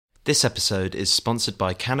This episode is sponsored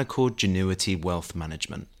by Canaccord Genuity Wealth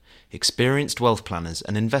Management, experienced wealth planners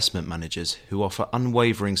and investment managers who offer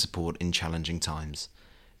unwavering support in challenging times.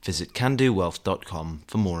 Visit candowealth.com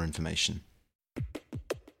for more information.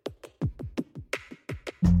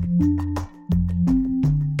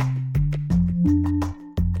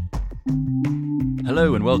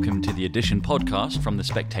 Hello and welcome to the Edition podcast from the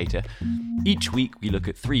Spectator. Each week we look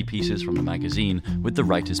at three pieces from the magazine with the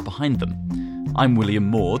writers behind them. I'm William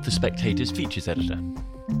Moore, the Spectator's features editor.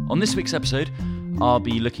 On this week's episode, I'll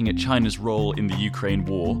be looking at China's role in the Ukraine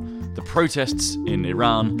war, the protests in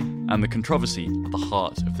Iran, and the controversy at the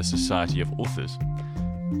heart of the Society of Authors.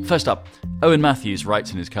 First up, Owen Matthews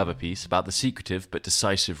writes in his cover piece about the secretive but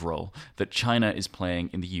decisive role that China is playing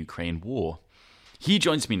in the Ukraine war. He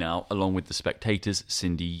joins me now, along with the Spectator's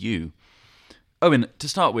Cindy Yu. Owen, to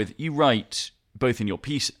start with, you write, both in your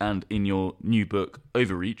piece and in your new book,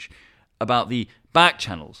 Overreach, about the back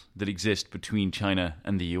channels that exist between China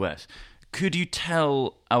and the US. Could you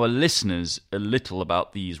tell our listeners a little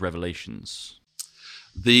about these revelations?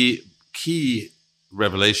 The key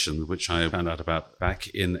revelation, which I found out about back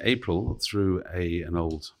in April through an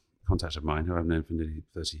old contact of mine who I've known for nearly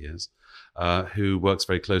 30 years, who works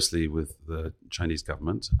very closely with the Chinese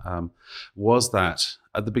government, was that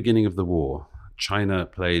at the beginning of the war, China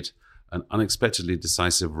played an unexpectedly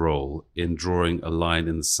decisive role in drawing a line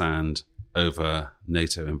in the sand over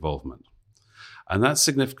NATO involvement. And that's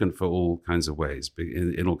significant for all kinds of ways,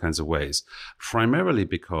 in all kinds of ways, primarily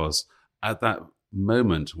because at that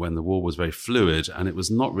moment when the war was very fluid and it was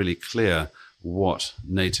not really clear what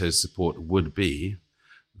NATO's support would be,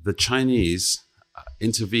 the Chinese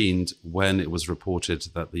intervened when it was reported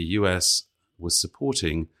that the US was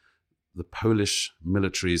supporting the Polish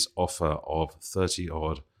military's offer of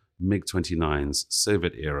 30-odd MiG-29s,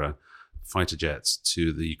 Soviet-era fighter jets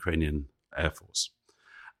to the Ukrainian Air Force.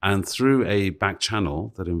 And through a back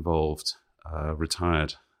channel that involved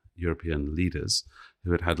retired European leaders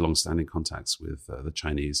who had had long-standing contacts with the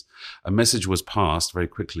Chinese, a message was passed very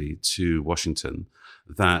quickly to Washington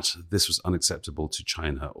that this was unacceptable to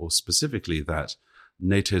China, or specifically that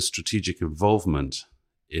NATO's strategic involvement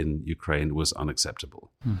in Ukraine was unacceptable.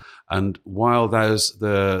 And while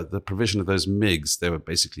the provision of those MiGs, they were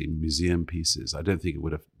basically museum pieces, I don't think it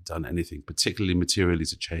would have done anything particularly materially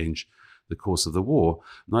to change the course of the war.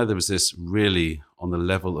 Neither was this really on the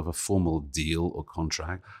level of a formal deal or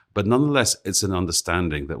contract, but nonetheless, it's an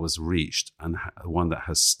understanding that was reached and one that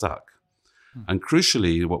has stuck. And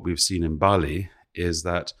crucially, what we've seen in Bali is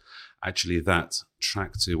that actually that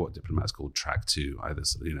track two, what diplomats call track two, either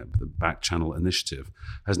the back channel initiative,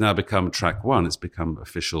 has now become track one. It's become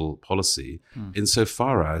official policy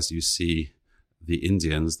insofar as you see the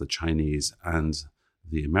Indians, the Chinese, and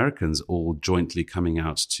the Americans all jointly coming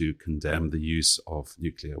out to condemn the use of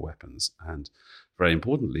nuclear weapons. And very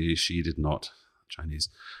importantly, Chinese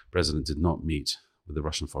president did not meet with the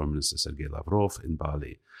Russian Foreign Minister Sergei Lavrov in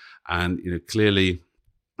Bali. And clearly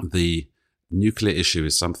the nuclear issue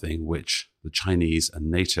is something which the Chinese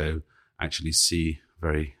and NATO actually see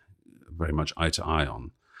very, very much eye to eye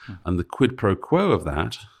on. And the quid pro quo of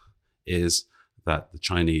that is that the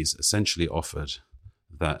Chinese essentially offered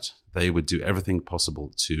that they would do everything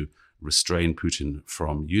possible to restrain Putin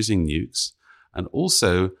from using nukes and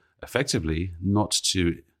also effectively not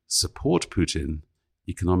to support Putin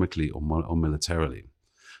economically or militarily.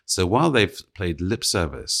 So while they've played lip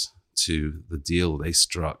service to the deal they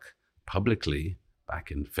struck publicly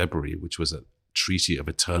back in February, which was a treaty of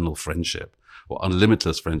eternal friendship, or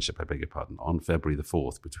unlimitless friendship, I beg your pardon, on February the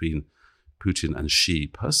 4th between Putin and Xi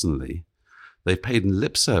personally, they've paid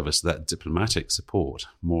lip service to that diplomatic support,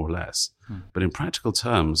 more or less. But in practical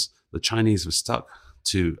terms, the Chinese were stuck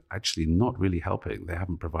to actually not really helping. They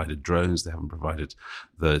haven't provided drones, they haven't provided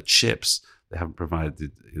the chips, they haven't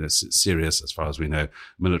provided serious, as far as we know,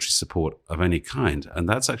 military support of any kind. And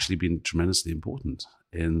that's actually been tremendously important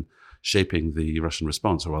in shaping the Russian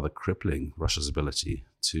response, or rather crippling Russia's ability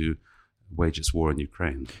to wage its war in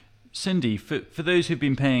Ukraine. Cindy, for those who've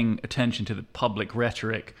been paying attention to the public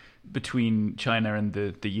rhetoric between China and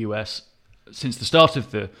the US since the start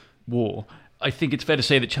of the war, I think it's fair to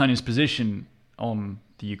say that China's position on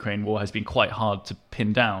the Ukraine war has been quite hard to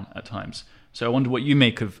pin down at times. So I wonder what you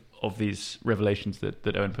make of these revelations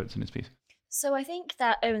that Owen puts in his piece. So I think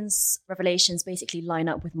that Owen's revelations basically line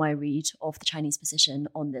up with my read of the Chinese position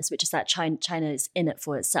on this, which is that China is in it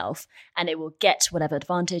for itself and it will get whatever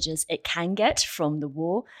advantages it can get from the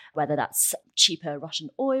war, whether that's cheaper Russian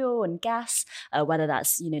oil and gas, whether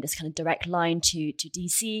that's, this kind of direct line to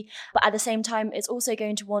DC. But at the same time, it's also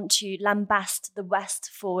going to want to lambast the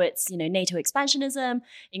West for its, NATO expansionism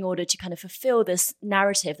in order to kind of fulfill this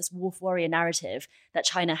narrative, this wolf warrior narrative that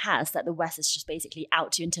China has, that the West is just basically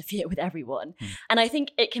out to interfere with everyone. And I think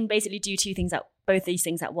it can basically do both these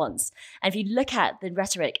things at once. And if you look at the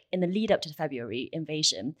rhetoric in the lead up to the February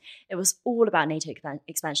invasion, it was all about NATO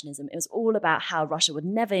expansionism. It was all about how Russia would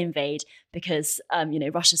never invade because,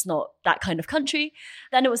 Russia's not that kind of country.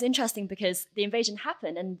 Then it was interesting because the invasion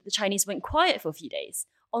happened and the Chinese went quiet for a few days.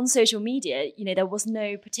 On social media, there was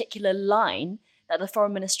no particular line that the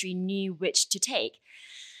foreign ministry knew which to take.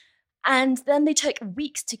 And then they took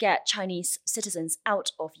weeks to get Chinese citizens out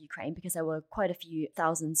of Ukraine because there were quite a few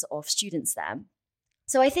thousands of students there.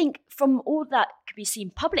 So I think from all that could be seen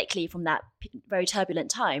publicly from that very turbulent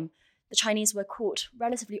time, the Chinese were caught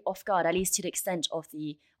relatively off guard, at least to the extent of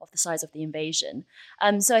the size of the invasion.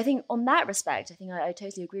 So I think on that respect, I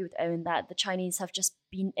totally agree with Owen that the Chinese have just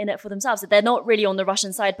been in it for themselves. That they're not really on the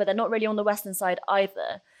Russian side, but they're not really on the Western side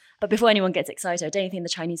either. But before anyone gets excited, I don't think the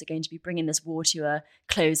Chinese are going to be bringing this war to a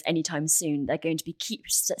close anytime soon. They're going to be keep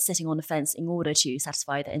sitting on the fence in order to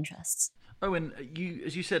satisfy their interests. Owen,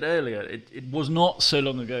 as you said earlier, it was not so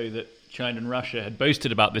long ago that China and Russia had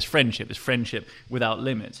boasted about this friendship without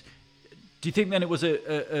limits. Do you think then it was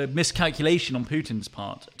a miscalculation on Putin's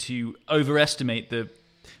part to overestimate the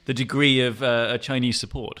degree of Chinese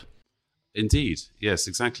support? Indeed. Yes,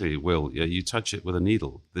 exactly, Will. Yeah, you touch it with a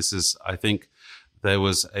needle. This is, I think, there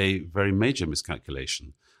was a very major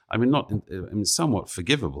miscalculation. I mean, somewhat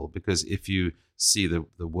forgivable, because if you see the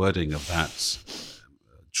wording of that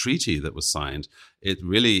treaty that was signed, it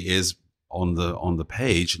really is on the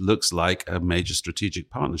page looks like a major strategic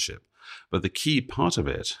partnership. But the key part of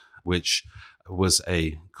it, which was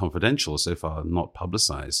a confidential, so far not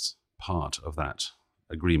publicized part of that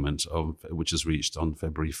agreement, which was reached on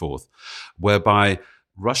February 4th, whereby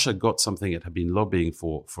Russia got something it had been lobbying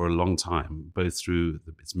for a long time, both through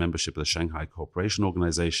its membership of the Shanghai Cooperation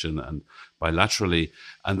Organization and bilaterally,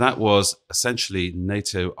 and that was essentially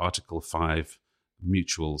NATO Article 5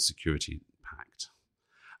 Mutual Security Pact.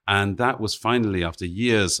 And that was finally, after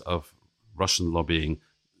years of Russian lobbying,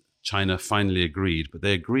 China finally agreed, but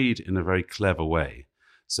they agreed in a very clever way.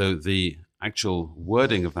 So the actual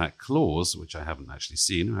wording of that clause, which I haven't actually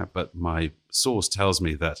seen, but my source tells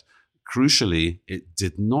me that crucially, it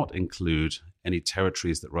did not include any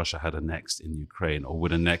territories that Russia had annexed in Ukraine or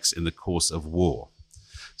would annex in the course of war.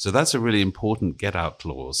 So that's a really important get-out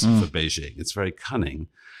clause for Beijing. It's very cunning.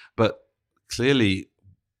 But clearly,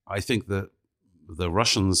 I think that the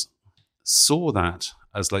Russians saw that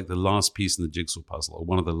as like the last piece in the jigsaw puzzle, or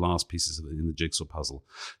one of the last pieces in the jigsaw puzzle.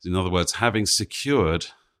 In other words, having secured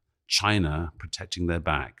China protecting their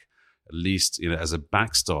back, at least as a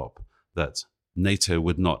backstop that NATO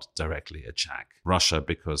would not directly attack Russia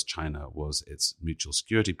because China was its mutual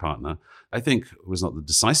security partner, I think it was not the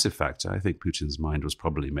decisive factor. I think Putin's mind was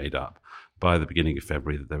probably made up by the beginning of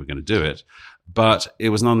February that they were going to do it. But it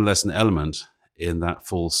was nonetheless an element in that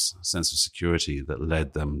false sense of security that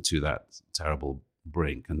led them to that terrible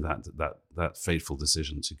brink and that fateful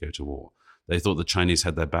decision to go to war. They thought the Chinese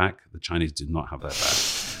had their back. The Chinese did not have their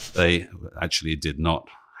back. They actually did not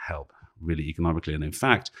help really economically. And in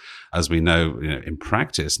fact, as we know, in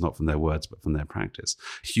practice, not from their words, but from their practice,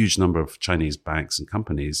 a huge number of Chinese banks and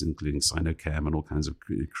companies, including Sinochem and all kinds of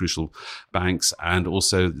crucial banks, and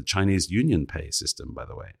also the Chinese Union Pay system, by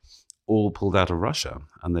the way, all pulled out of Russia,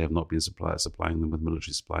 and they have not been supplying them with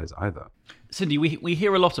military supplies either. Cindy, we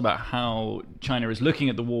hear a lot about how China is looking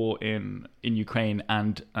at the war in Ukraine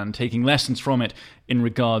and taking lessons from it in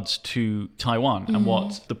regards to Taiwan and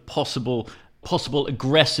what the possible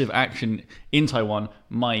aggressive action in Taiwan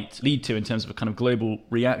might lead to in terms of a kind of global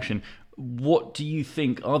reaction. What do you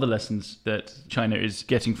think are the lessons that China is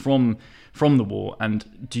getting from the war,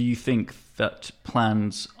 and do you think that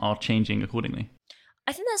plans are changing accordingly?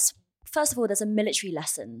 I think first of all, there's a military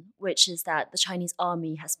lesson, which is that the Chinese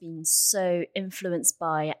army has been so influenced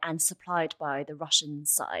by and supplied by the Russian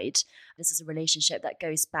side. This is a relationship that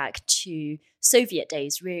goes back to Soviet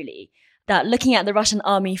days, really. That looking at the Russian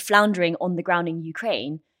army floundering on the ground in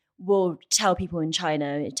Ukraine will tell people in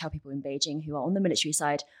China, tell people in Beijing who are on the military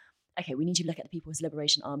side, okay, we need to look at the People's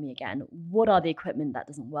Liberation Army again. What are the equipment that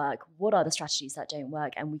doesn't work? What are the strategies that don't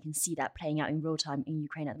work? And we can see that playing out in real time in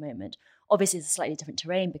Ukraine at the moment. Obviously, it's a slightly different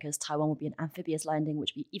terrain because Taiwan will be an amphibious landing,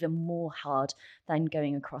 which would be even more hard than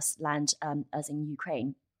going across land as in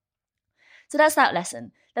Ukraine. So that's that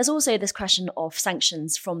lesson. There's also this question of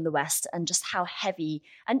sanctions from the West and just how heavy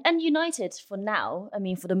and united for now, I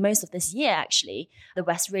mean, for the most of this year, actually, the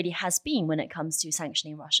West really has been when it comes to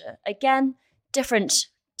sanctioning Russia. Again, different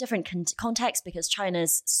context because China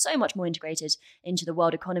is so much more integrated into the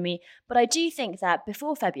world economy. But I do think that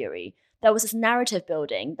before February, there was this narrative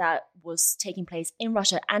building that was taking place in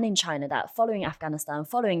Russia and in China that following Afghanistan,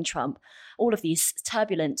 following Trump, all of these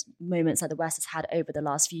turbulent moments that the West has had over the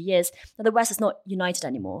last few years, that the West is not united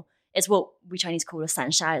anymore. It's what we Chinese call a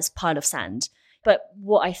sansha, it's a pile of sand. But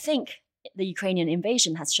what I think the Ukrainian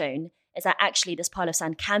invasion has shown is that actually this pile of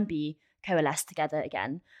sand can be coalesced together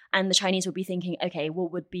again. And the Chinese will be thinking, okay,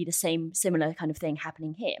 what would be the similar kind of thing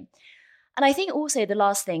happening here? And I think also the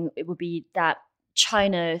last thing it would be that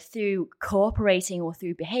China, through cooperating or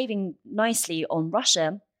through behaving nicely on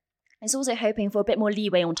Russia, is also hoping for a bit more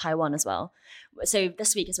leeway on Taiwan as well. So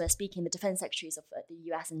this week, as we're speaking, the defense secretaries of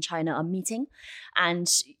the US and China are meeting, and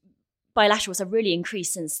bilaterals have really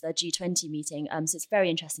increased since the G20 meeting. So it's very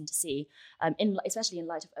interesting to see, especially in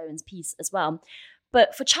light of Owen's piece as well.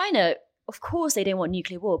 But for China, of course, they don't want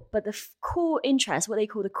nuclear war, but the core interest, what they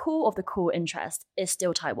call the core of the core interest, is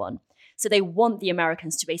still Taiwan. So they want the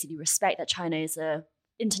Americans to basically respect that China is an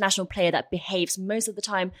international player that behaves most of the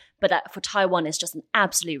time, but that for Taiwan is just an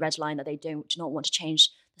absolute red line that they do not want to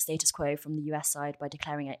change the status quo from the US side by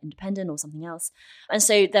declaring it independent or something else. And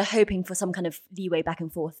so they're hoping for some kind of leeway back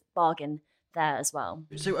and forth bargain there as well.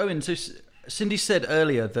 So Owen, Cindy said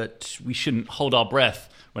earlier that we shouldn't hold our breath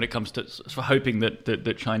when it comes to for hoping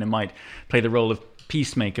that China might play the role of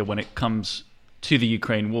peacemaker when it comes to the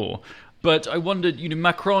Ukraine war. But I wondered,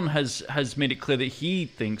 Macron has made it clear that he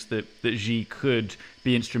thinks that Xi could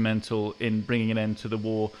be instrumental in bringing an end to the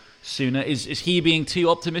war sooner. Is he being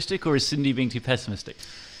too optimistic or is Cindy being too pessimistic?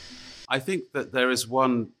 I think that there is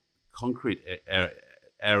one concrete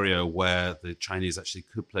area where the Chinese actually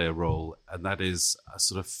could play a role, and that is a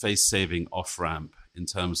sort of face-saving off-ramp in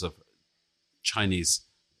terms of Chinese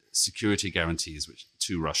security guarantees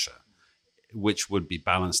to Russia, which would be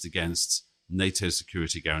balanced against NATO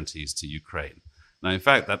security guarantees to Ukraine. Now, in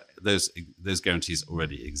fact, that those guarantees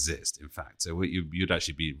already exist, in fact. So you'd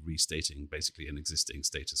actually be restating basically an existing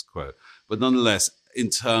status quo. But nonetheless, in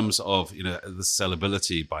terms of the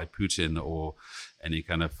sellability by Putin or any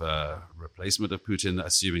kind of replacement of Putin,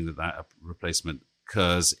 assuming that replacement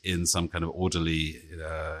occurs in some kind of orderly,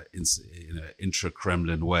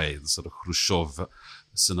 intra-Kremlin way, the sort of Khrushchev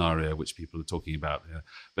scenario which people are talking about.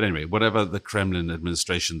 But anyway, whatever the Kremlin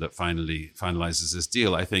administration that finally finalizes this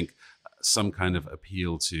deal, I think some kind of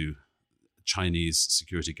appeal to Chinese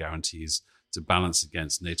security guarantees to balance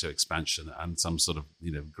against NATO expansion and some sort of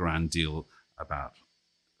grand deal about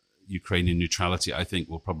Ukrainian neutrality, I think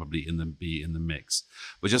will probably be in the mix.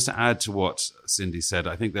 But just to add to what Cindy said,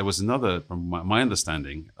 I think there was another, from my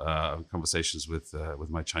understanding, conversations with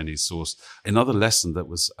my Chinese source, another lesson that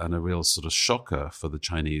was a real sort of shocker for the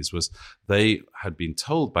Chinese was they had been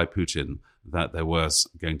told by Putin that there was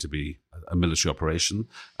going to be a military operation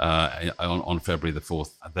on February the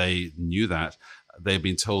 4th. They knew that. They'd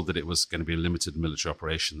been told that it was going to be a limited military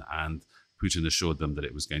operation, and Putin assured them that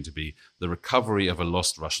it was going to be the recovery of a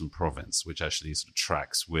lost Russian province, which actually sort of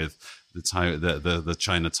tracks with the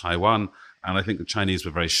China-Taiwan. And I think the Chinese were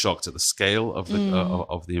very shocked at the scale of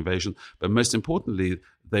the invasion. But most importantly,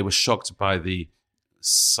 they were shocked by the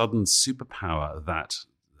sudden superpower that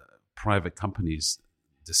private companies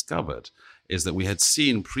discovered. Is that we had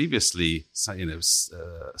seen previously,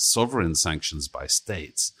 sovereign sanctions by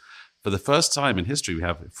states. For the first time in history, we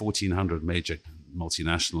have 1,400 major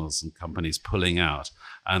multinationals and companies pulling out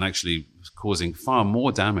and actually causing far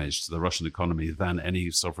more damage to the Russian economy than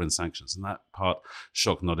any sovereign sanctions. And that part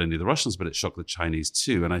shocked not only the Russians, but it shocked the Chinese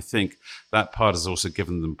too. And I think that part has also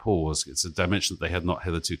given them pause. It's a dimension that they had not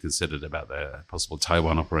hitherto considered about their possible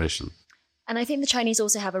Taiwan operation. And I think the Chinese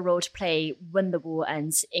also have a role to play when the war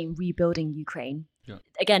ends in rebuilding Ukraine. Yeah.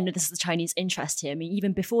 Again, this is the Chinese interest here. I mean,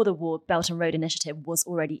 even before the war, Belt and Road Initiative was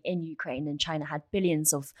already in Ukraine, and China had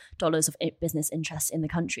billions of dollars of business interests in the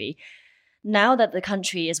country. Now that the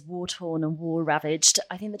country is war-torn and war-ravaged,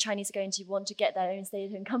 I think the Chinese are going to want to get their own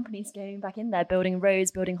state-owned companies going back in there, building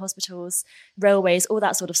roads, building hospitals, railways, all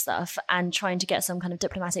that sort of stuff, and trying to get some kind of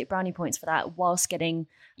diplomatic brownie points for that whilst getting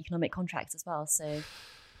economic contracts as well. So,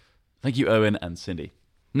 thank you, Owen and Cindy.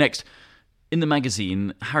 Next, in the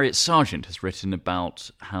magazine, Harriet Sergeant has written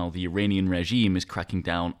about how the Iranian regime is cracking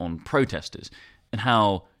down on protesters and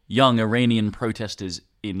how young Iranian protesters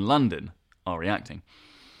in London are reacting.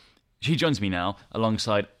 She joins me now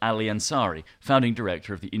alongside Ali Ansari, founding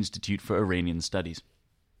director of the Institute for Iranian Studies.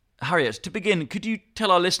 Harriet, to begin, could you tell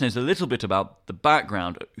our listeners a little bit about the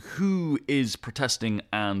background? Who is protesting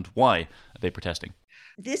and why are they protesting?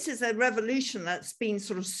 This is a revolution that's been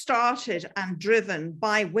sort of started and driven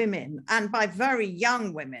by women and by very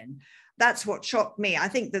young women. That's what shocked me. I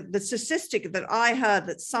think that the statistic that I heard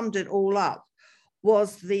that summed it all up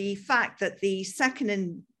was the fact that the second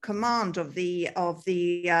in command of the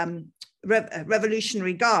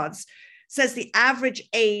Revolutionary Guards says the average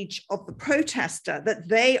age of the protester that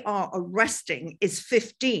they are arresting is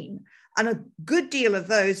 15. And a good deal of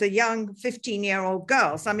those are young 15-year-old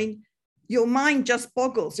girls. I mean, your mind just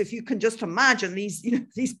boggles if you can just imagine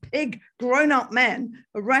these big grown-up men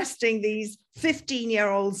arresting these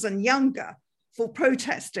 15-year-olds and younger for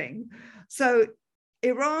protesting. So the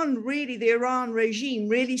Iran regime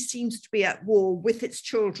really seems to be at war with its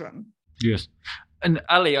children. Yes. And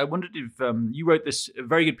Ali, I wondered if you wrote this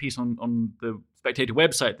very good piece on the Spectator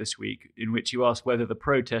website this week, in which you asked whether the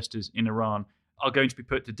protesters in Iran are going to be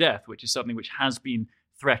put to death, which is something which has been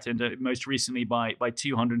threatened most recently by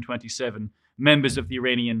 227 members of the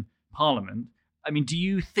Iranian parliament. I mean, do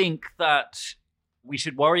you think that we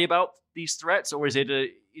should worry about these threats, or is it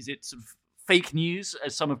sort of fake news,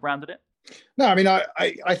 as some have branded it? No, I mean,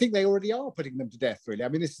 I think they already are putting them to death, really. I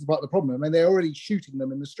mean, this is part of the problem. I mean, they're already shooting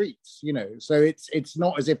them in the streets, so it's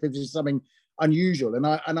not as if it is something unusual.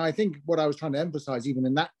 And I think what I was trying to emphasize even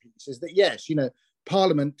in that piece is that, yes,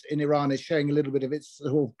 Parliament in Iran is showing a little bit of its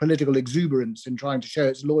sort of political exuberance in trying to show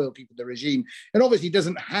its loyalty to the regime. And obviously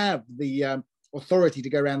doesn't have the authority to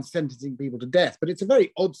go around sentencing people to death. But it's a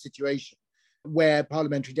very odd situation where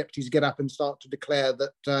parliamentary deputies get up and start to declare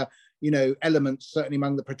that, elements certainly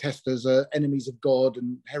among the protesters are enemies of God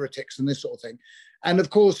and heretics and this sort of thing. And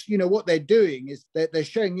of course, what they're doing is they're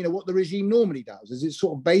showing, what the regime normally does, is it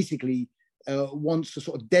sort of basically wants to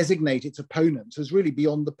sort of designate its opponents as really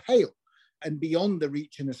beyond the pale and beyond the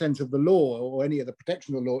reach in the sense of the law or any of the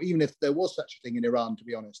protection of the law, even if there was such a thing in Iran, to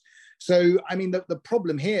be honest. So, I mean, the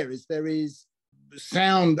problem here is there is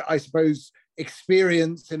sound, I suppose,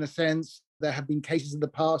 experience in a sense. There have been cases in the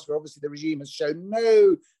past where obviously the regime has shown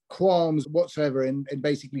no qualms whatsoever in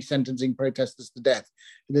basically sentencing protesters to death.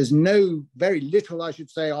 There's very little, I should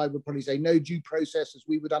say, I would probably say no due process as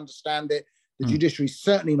we would understand it. The judiciary is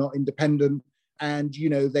certainly not independent, and,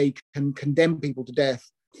 they can condemn people to death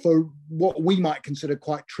for what we might consider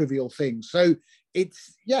quite trivial things. So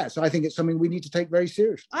so I think it's something we need to take very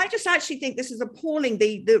seriously. I just actually think this is appalling,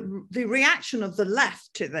 the reaction of the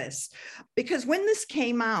left to this, because when this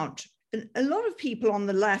came out, a lot of people on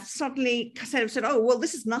the left suddenly said, oh, well,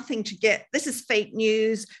 this is fake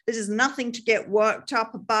news. This is nothing to get worked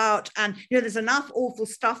up about. And, there's enough awful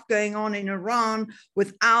stuff going on in Iran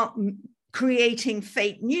without creating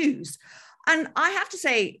fake news. And I have to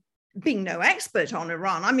say, being no expert on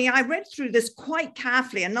Iran, I mean, I read through this quite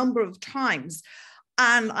carefully a number of times,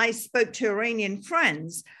 and I spoke to Iranian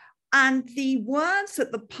friends, and the words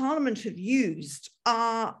that the parliament have used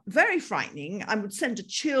are very frightening. I would send a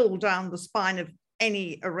chill down the spine of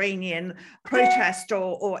any Iranian protester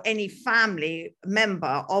or any family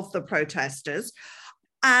member of the protesters.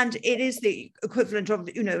 And it is the equivalent of,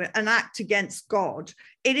 an act against God.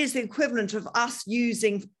 It is the equivalent of us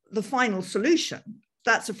using the final solution.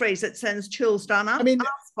 That's a phrase that sends chills down our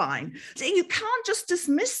spine. So you can't just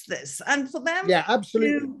dismiss this. And for them, yeah,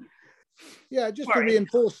 absolutely. To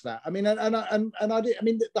reinforce that. I mean,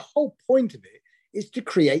 the whole point of it is to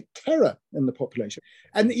create terror in the population.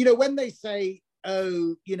 And when they say,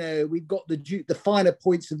 we've got the finer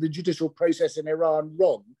points of the judicial process in Iran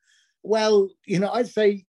wrong. Well, I'd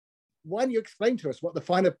say, why don't you explain to us what the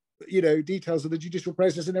finer details of the judicial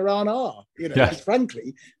process in Iran are? Because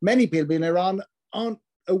frankly, many people in Iran aren't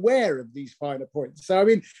aware of these finer points. So, I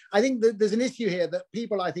mean, I think that there's an issue here that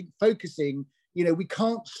people, I think, focusing, we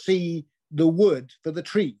can't see the wood for the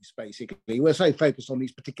trees, basically. We're so focused on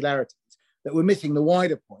these particularities that we're missing the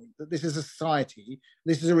wider point that this is a society,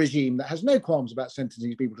 this is a regime that has no qualms about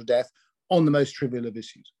sentencing people to death on the most trivial of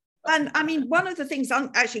issues. And I mean, one of the things,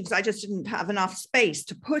 actually, because I just didn't have enough space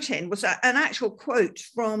to put in, was an actual quote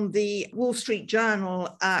from the Wall Street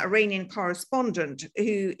Journal Iranian correspondent,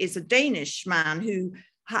 who is a Danish man who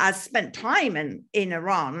has spent time in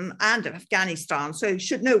Iran and Afghanistan, so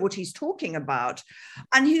should know what he's talking about.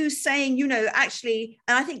 And who's saying, actually,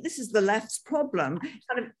 and I think this is the left's problem,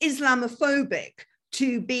 kind of Islamophobic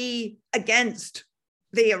to be against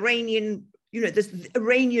the Iranian, this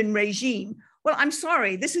Iranian regime. Well, I'm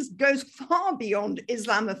sorry, goes far beyond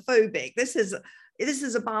Islamophobic. This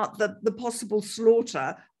is about the possible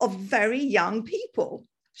slaughter of very young people.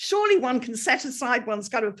 surely one can set aside one's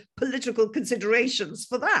kind of political considerations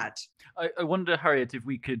for that. I wonder, Harriet, if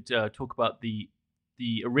we could talk about the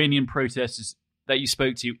Iranian protesters that you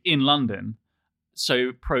spoke to in London.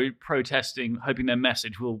 So protesting, hoping their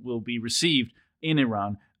message will be received in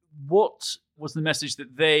Iran. What was the message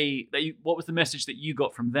what was the message that you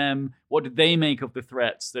got from them? What did they make of the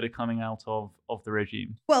threats that are coming out of the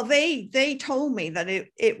regime? Well, they told me that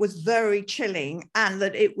it was very chilling, and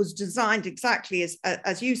that it was designed exactly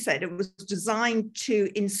as you said. It was designed to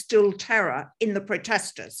instill terror in the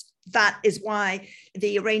protesters. That is why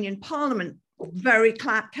the Iranian parliament very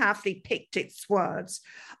carefully picked its words,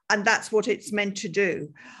 and that's what it's meant to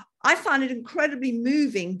do. I found it incredibly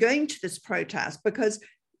moving going to this protest because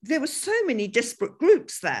there were so many disparate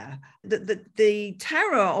groups there. The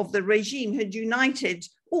terror of the regime had united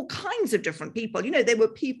all kinds of different people.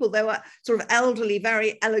 There were sort of elderly,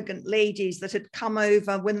 very elegant ladies that had come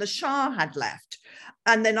over when the Shah had left.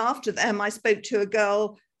 And then after them, I spoke to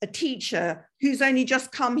a teacher who's only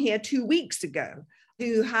just come here 2 weeks ago,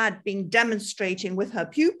 who had been demonstrating with her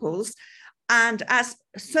pupils. And as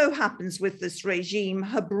so happens with this regime,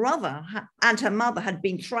 her brother and her mother had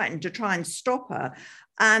been threatened to try and stop her.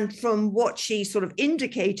 And from what she sort of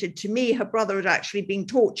indicated to me, her brother had actually been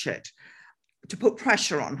tortured to put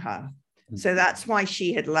pressure on her. So that's why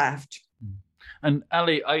she had left. And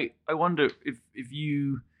Ali, I wonder if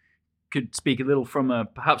you could speak a little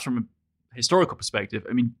perhaps from a historical perspective.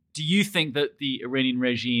 I mean, do you think that the Iranian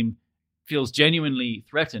regime feels genuinely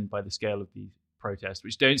threatened by the scale of these protests,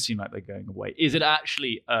 which don't seem like they're going away? Is it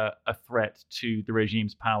actually a threat to the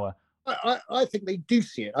regime's power? I think they do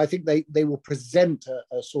see it. I think they will present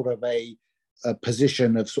a sort of a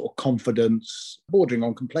position of sort of confidence, bordering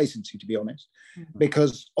on complacency, to be honest,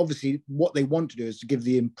 because obviously what they want to do is to give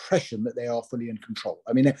the impression that they are fully in control.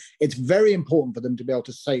 I mean, it's very important for them to be able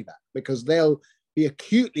to say that, because they'll be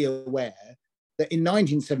acutely aware that in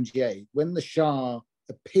 1978, when the Shah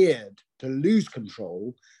appeared to lose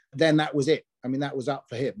control, then that was it. I mean, that was up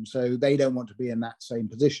for him. So they don't want to be in that same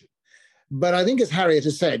position. But I think, as Harriet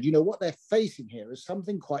has said, what they're facing here is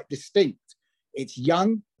something quite distinct. It's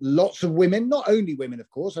young, lots of women, not only women, of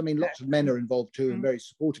course. I mean, lots of men are involved too and very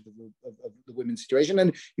supportive of the women's situation.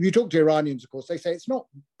 And if you talk to Iranians, of course, they say it's not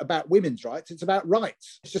about women's rights, it's about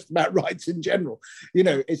rights. It's just about rights in general.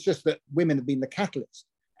 It's just that women have been the catalyst.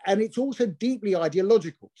 And it's also deeply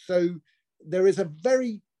ideological. So there is a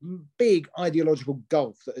very big ideological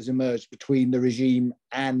gulf that has emerged between the regime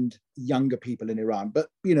and younger people in Iran. But,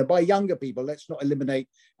 by younger people, let's not eliminate,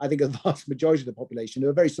 I think, a vast majority of the population who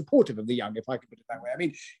are very supportive of the young, if I can put it that way. I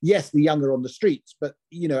mean, yes, the young are on the streets, but,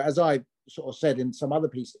 as I sort of said in some other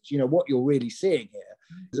pieces, what you're really seeing here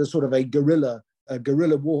is a sort of a guerrilla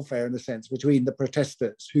warfare, in a sense, between the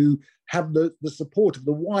protesters who have the support of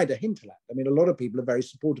the wider hinterland. I mean, a lot of people are very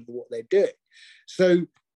supportive of what they're doing. So,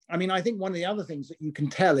 I mean, I think one of the other things that you can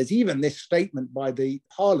tell is even this statement by the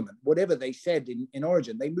parliament, whatever they said in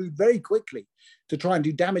origin, they moved very quickly to try and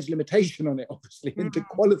do damage limitation on it, obviously, and to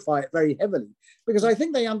qualify it very heavily. Because I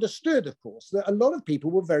think they understood, of course, that a lot of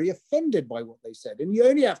people were very offended by what they said. And you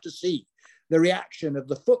only have to see the reaction of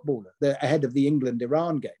the footballer ahead of the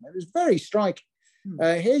England-Iran game. It was very striking.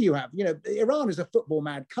 Here you have, Iran is a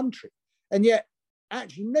football-mad country. And yet,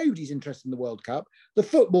 actually, nobody's interested in the World Cup. The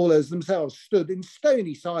footballers themselves stood in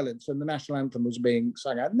stony silence when the national anthem was being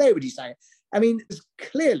sung out. Nobody sang it. I mean, there's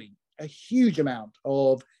clearly a huge amount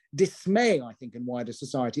of dismay, I think, in wider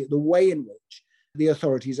society at the way in which the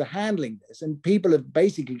authorities are handling this. And people have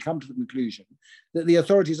basically come to the conclusion that the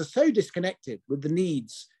authorities are so disconnected with the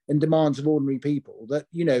needs and demands of ordinary people that,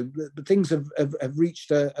 the things have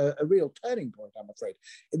reached a real turning point, I'm afraid.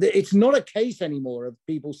 It's not a case anymore of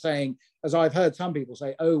people saying, as I've heard some people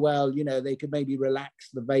say, oh, well, they could maybe relax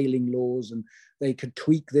the veiling laws and they could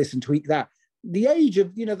tweak this and tweak that. The age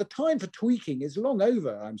of, the time for tweaking is long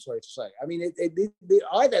over, I'm sorry to say. I mean,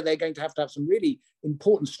 either they're going to have some really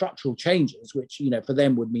important structural changes, which, for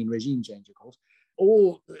them would mean regime change, of course,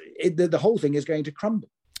 or the whole thing is going to crumble.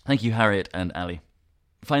 Thank you, Harriet and Ali.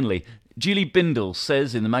 Finally, Julie Bindel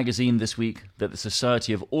says in the magazine this week that the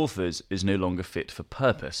Society of Authors is no longer fit for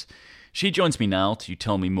purpose. She joins me now to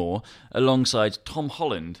tell me more, alongside Tom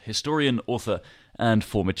Holland, historian, author, and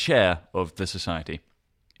former chair of the Society.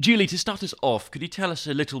 Julie, to start us off, could you tell us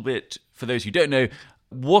a little bit, for those who don't know,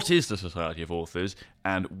 what is the Society of Authors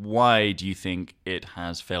and why do you think it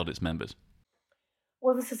has failed its members?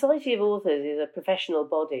 Well, the Society of Authors is a professional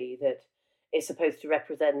body that is supposed to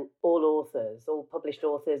represent all authors, all published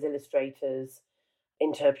authors, illustrators,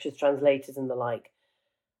 interpreters, translators, and the like.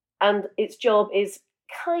 And its job is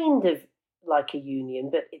kind of like a union,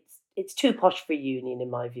 but it's too posh for a union, in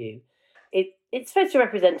my view. It it's supposed to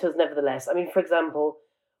represent us nevertheless. I mean, for example,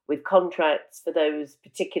 with contracts for those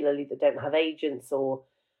particularly that don't have agents or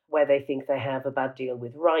where they think they have a bad deal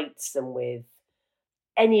with rights and with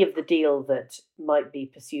any of the deal that might be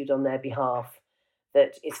pursued on their behalf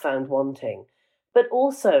that is found wanting. But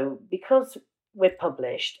also because we're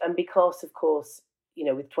published and because, of course,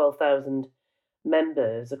 with 12,000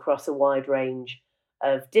 members across a wide range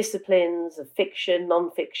of disciplines, of fiction,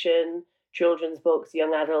 non-fiction, children's books,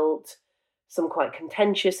 young adult, some quite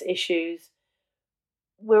contentious issues,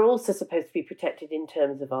 we're also supposed to be protected in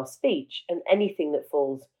terms of our speech, and anything that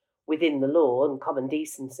falls within the law and common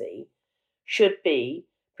decency should be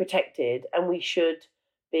protected, and we should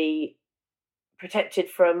be protected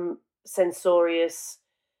from censorious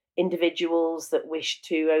individuals that wish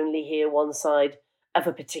to only hear one side of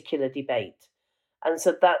a particular debate. And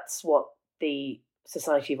so that's what the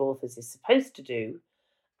Society of Authors is supposed to do,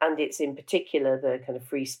 and it's in particular the kind of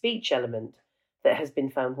free speech element that has been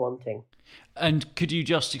found wanting. And could you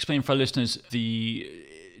just explain for our listeners the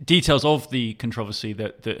details of the controversy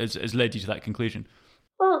that has led you to that conclusion?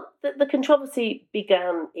 Well, the controversy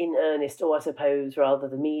began in earnest, or I suppose rather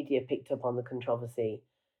the media picked up on the controversy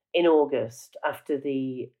in August after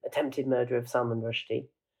the attempted murder of Salman Rushdie.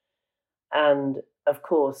 And of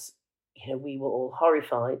course, we were all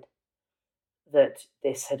horrified that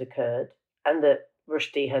this had occurred and that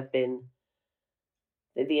Rushdie had been,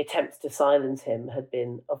 the attempts to silence him had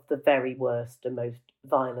been of the very worst and most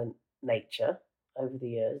violent nature over the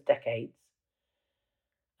years, decades.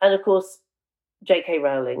 And of course, J.K.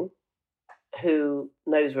 Rowling, who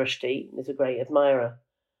knows Rushdie and is a great admirer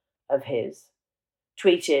of his,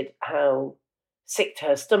 tweeted how sick to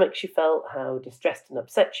her stomach she felt, how distressed and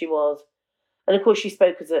upset she was. And of course, she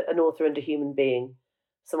spoke as an author and a human being,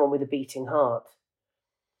 someone with a beating heart.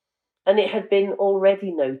 And it had been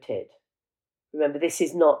already noted. Remember, this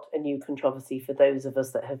is not a new controversy for those of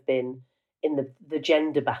us that have been in the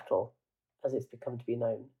gender battle, as it's become to be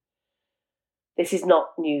known. This is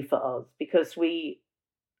not new for us because we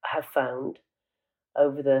have found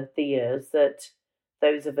over the years that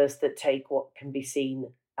those of us that take what can be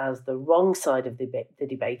seen as the wrong side of the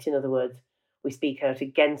debate, in other words, we speak out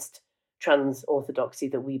against trans orthodoxy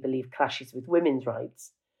that we believe clashes with women's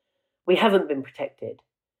rights, we haven't been protected.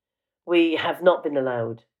 We have not been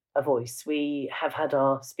allowed a voice. We have had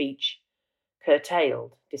our speech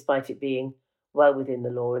curtailed, despite it being well within the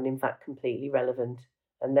law and in fact completely relevant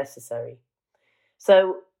and necessary.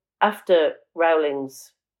 So after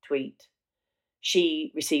Rowling's tweet,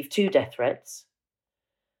 she received 2 death threats,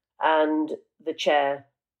 and the chair,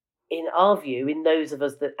 in our view, in those of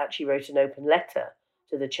us that actually wrote an open letter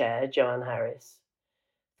to the chair, Joanne Harris,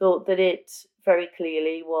 thought that it very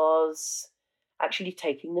clearly was actually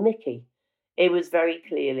taking the mickey. It was very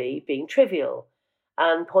clearly being trivial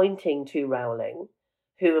and pointing to Rowling,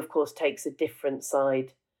 who of course takes a different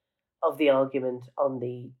side of the argument on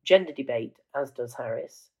the gender debate, as does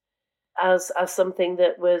Harris, as something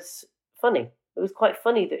that was funny. It was quite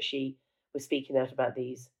funny that she was speaking out about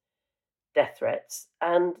these death threats.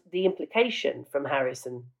 And the implication from Harris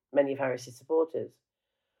and many of Harris's supporters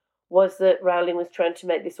was that Rowling was trying to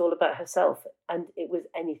make this all about herself, and it was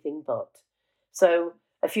anything but. So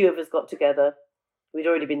a few of us got together. We'd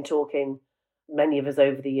already been talking, many of us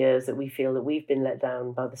over the years, that we feel that we've been let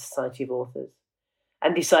down by the Society of Authors,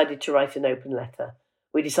 and decided to write an open letter.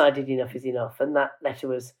 We decided enough is enough, and that letter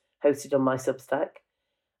was hosted on my Substack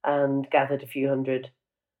and gathered a few hundred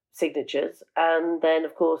signatures. And then,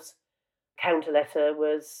 of course, counter letter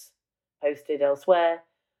was posted elsewhere,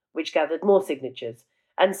 which gathered more signatures.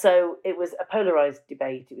 And so it was a polarised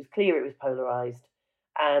debate. It was clear it was polarised,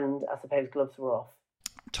 and I suppose gloves were off.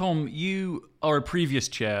 Tom, you are a previous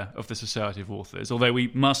chair of the Society of Authors, although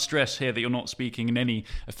we must stress here that you're not speaking in any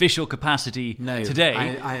official capacity today.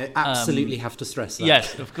 I absolutely have to stress that.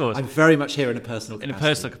 Yes, of course. I'm very much here in a personal capacity. In a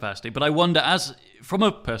personal capacity. But I wonder, from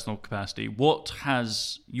a personal capacity, what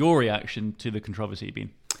has your reaction to the controversy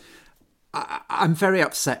been? I'm very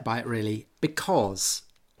upset by it, really, because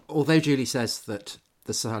although Julie says that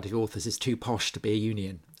the Society of Authors is too posh to be a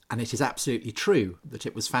union, and it is absolutely true that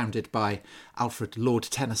it was founded by Alfred Lord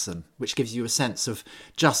Tennyson, which gives you a sense of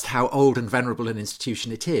just how old and venerable an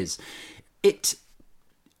institution it is. It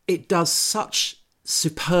does such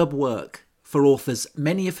superb work for authors,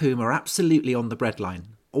 many of whom are absolutely on the breadline.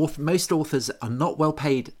 Most authors are not well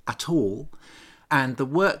paid at all, and the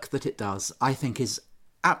work that it does, I think, is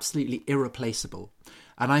absolutely irreplaceable.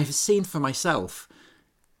 And I've seen for myself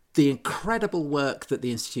the incredible work that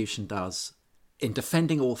the institution does in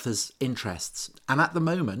defending authors' interests. And at the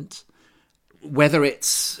moment, whether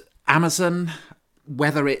it's Amazon,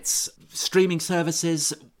 whether it's streaming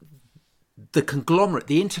services,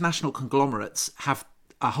 the international conglomerates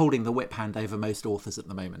are holding the whip hand over most authors at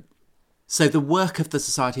the moment. So the work of the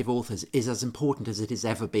Society of Authors is as important as it has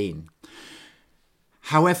ever been.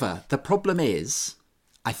 However, the problem is,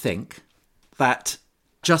 I think, that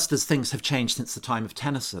just as things have changed since the time of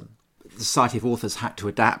Tennyson, the Society of Authors had to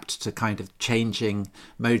adapt to kind of changing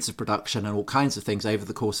modes of production and all kinds of things over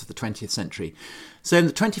the course of the 20th century. So in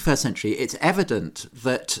the 21st century, it's evident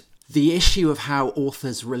that the issue of how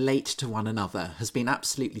authors relate to one another has been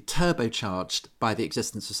absolutely turbocharged by the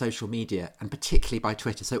existence of social media, and particularly by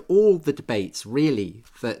Twitter. So all the debates, really,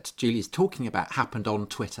 that Julie's talking about happened on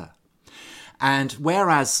Twitter. And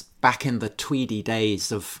whereas back in the Tweedy days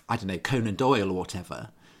of, I don't know, Conan Doyle or whatever,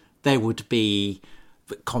 there would be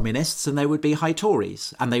communists and there would be high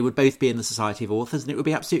Tories, and they would both be in the Society of Authors, and it would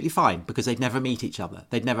be absolutely fine because they'd never meet each other.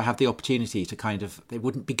 They'd never have the opportunity to they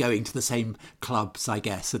wouldn't be going to the same clubs, I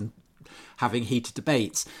guess, and having heated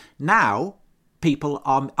debates. Now, people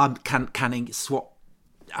are can swap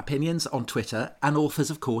opinions on Twitter, and authors,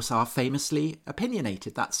 of course, are famously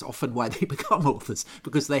opinionated. That's often why they become authors,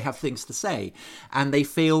 because they have things to say and they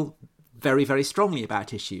feel very, very strongly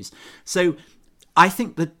about issues. So I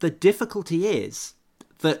think that the difficulty is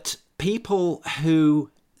that people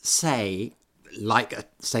who say, like,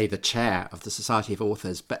 say, the chair of the Society of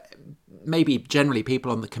Authors, but maybe generally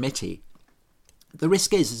people on the committee, the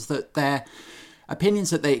risk is that their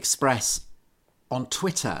opinions that they express on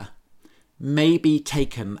Twitter may be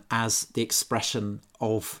taken as the expression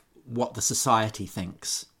of what the society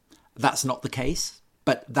thinks. That's not the case,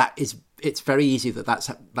 but it's very easy that's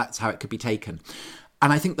how it could be taken.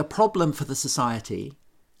 And I think the problem for the society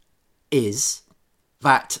is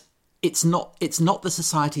that it's not the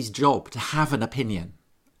society's job to have an opinion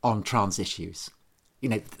on trans issues. You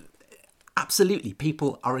know, absolutely,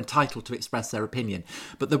 people are entitled to express their opinion.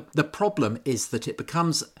 But the problem is that it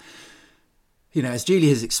becomes, you know, as Julie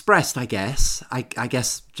has expressed, I guess,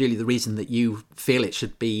 Julie, the reason that you feel it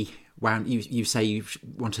should be wound, you say you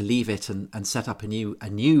want to leave it and set up a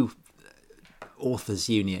new authors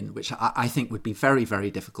union, which I think would be very, very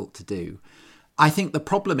difficult to do. I think the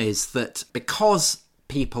problem is that because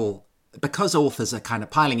authors are kind of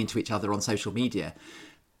piling into each other on social media,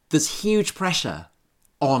 there's huge pressure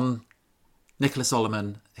on Nicola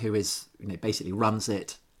Solomon, who is, you know, basically runs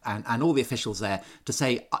it, and all the officials there, to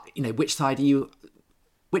say, you know, which side are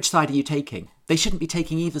you taking? They shouldn't be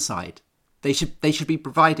taking either side. They should be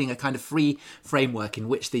providing a kind of free framework in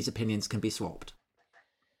which these opinions can be swapped.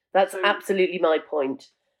 That's absolutely my point.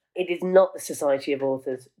 It is not the Society of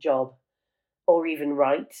Authors' job, or even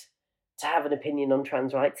right, to have an opinion on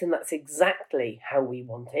trans rights, and that's exactly how we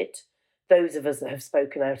want it. Those of us that have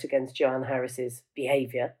spoken out against Joanne Harris's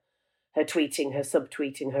behaviour, her tweeting, her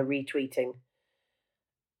subtweeting, her retweeting,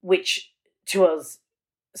 which to us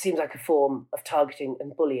seems like a form of targeting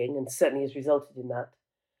and bullying, and certainly has resulted in that.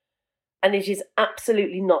 And it is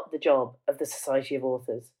absolutely not the job of the Society of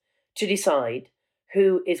Authors to decide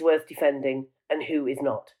who is worth defending and who is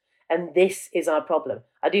not. And this is our problem.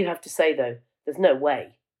 I do have to say, though, there's no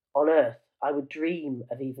way on earth I would dream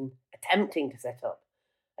of even attempting to set up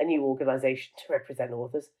a new organisation to represent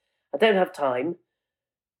authors. I don't have time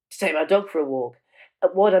to take my dog for a walk.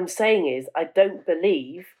 What I'm saying is, I don't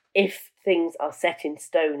believe, if things are set in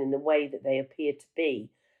stone in the way that they appear to be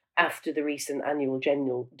after the recent annual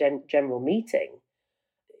general meeting,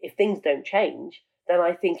 if things don't change, then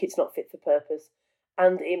I think it's not fit for purpose.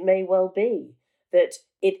 And it may well be that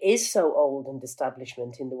it is so old and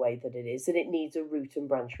establishment in the way that it is, that it needs a root and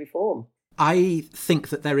branch reform. I think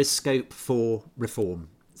that there is scope for reform.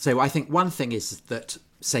 So I think one thing is that,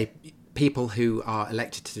 say, people who are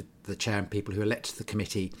elected to the chair and people who are elected to the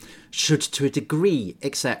committee should, to a degree,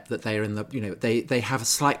 accept that they are in the, you know, they have a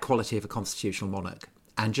slight quality of a constitutional monarch.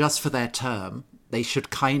 And just for their term, they should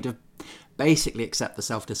kind of basically accept the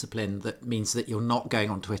self-discipline that means that you're not going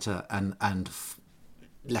on Twitter and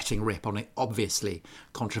letting rip on obviously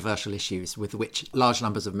controversial issues with which large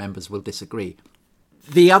numbers of members will disagree.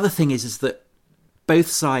 The other thing is that both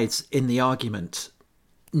sides in the argument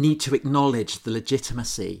need to acknowledge the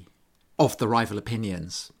legitimacy of the rival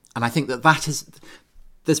opinions. And I think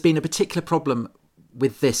there's been a particular problem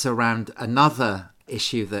with this around another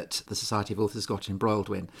issue that the Society of Authors got embroiled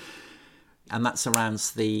in, and that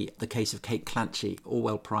surrounds the case of Kate Clanchy,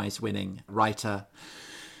 Orwell Prize-winning writer,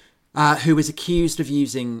 who was accused of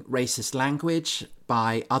using racist language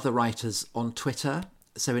by other writers on Twitter.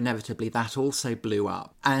 So inevitably that also blew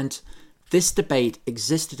up. And this debate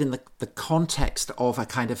existed in the context of a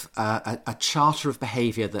kind of a charter of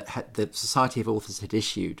behaviour that the Society of Authors had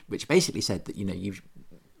issued, which basically said that, you know,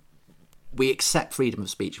 we accept freedom of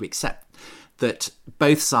speech, we accept that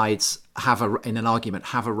both sides in an argument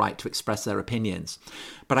have a right to express their opinions.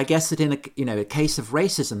 But I guess that in a case of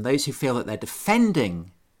racism, those who feel that they're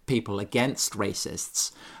defending people against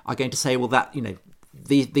racists are going to say, well, that,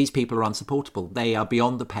 these people are unsupportable. They are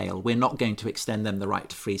beyond the pale. We're not going to extend them the right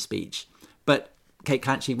to free speech. But Kate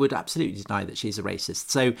Clancy would absolutely deny that she's a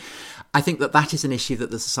racist. So I think that is an issue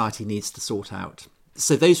that the society needs to sort out.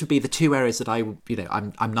 So those would be the two areas that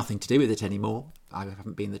I'm nothing to do with it anymore. I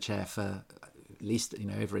haven't been the chair for at least,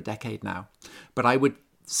 over a decade now. But I would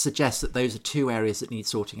suggest that those are two areas that need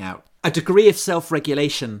sorting out. A degree of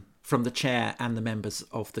self-regulation from the chair and the members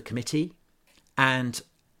of the committee, and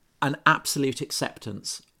an absolute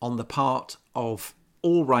acceptance on the part of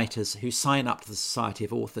all writers who sign up to the Society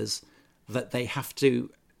of Authors that they have to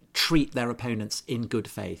treat their opponents in good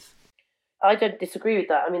faith. I don't disagree with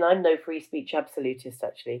that. I mean, I'm no free speech absolutist,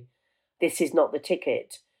 actually. This is not the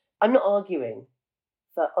ticket. I'm not arguing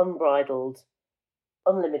for unbridled,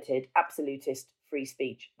 unlimited, absolutist free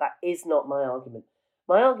speech. That is not my argument.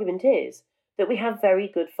 My argument is that we have very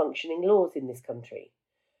good functioning laws in this country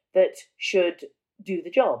that should do the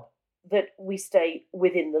job, that we stay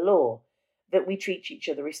within the law, that we treat each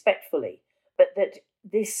other respectfully, but that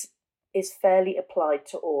this is fairly applied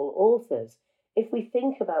to all authors. If we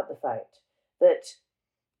think about the fact that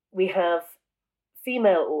we have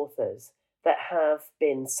female authors that have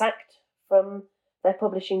been sacked from their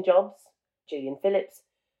publishing jobs, Gillian Phillips,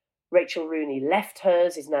 Rachel Rooney left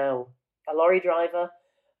hers, is now a lorry driver,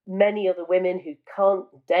 many other women who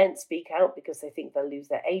daren't speak out because they think they'll lose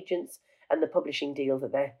their agents and the publishing deal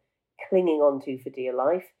that they're clinging on to for dear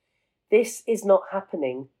life. This is not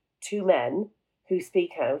happening to men who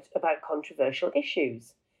speak out about controversial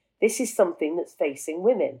issues. This is something that's facing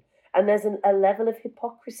women. And there's a level of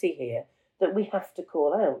hypocrisy here that we have to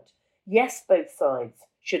call out. Yes, both sides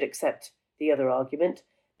should accept the other argument.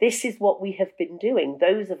 This is what we have been doing,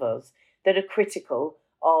 those of us that are critical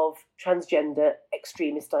of transgender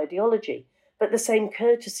extremist ideology. But the same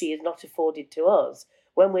courtesy is not afforded to us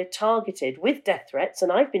when we're targeted with death threats,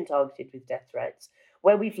 and I've been targeted with death threats,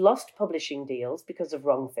 where we've lost publishing deals because of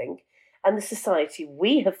wrongthink, and the society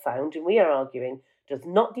we have found, and we are arguing, does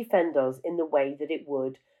not defend us in the way that it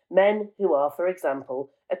would men who are, for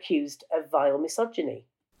example, accused of vile misogyny.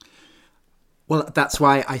 Well, that's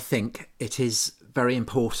why I think it is very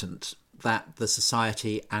important that the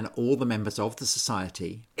society and all the members of the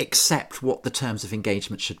society accept what the terms of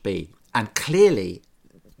engagement should be. And clearly,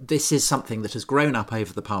 this is something that has grown up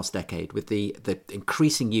over the past decade with the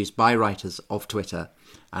increasing use by writers of Twitter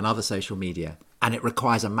and other social media. And it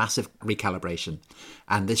requires a massive recalibration.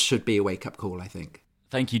 And this should be a wake-up call, I think.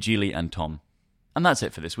 Thank you, Julie and Tom. And that's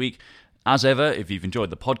it for this week. As ever, if you've enjoyed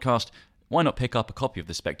the podcast, why not pick up a copy of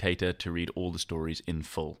The Spectator to read all the stories in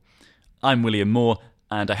full? I'm William Moore,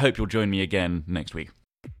 and I hope you'll join me again next week.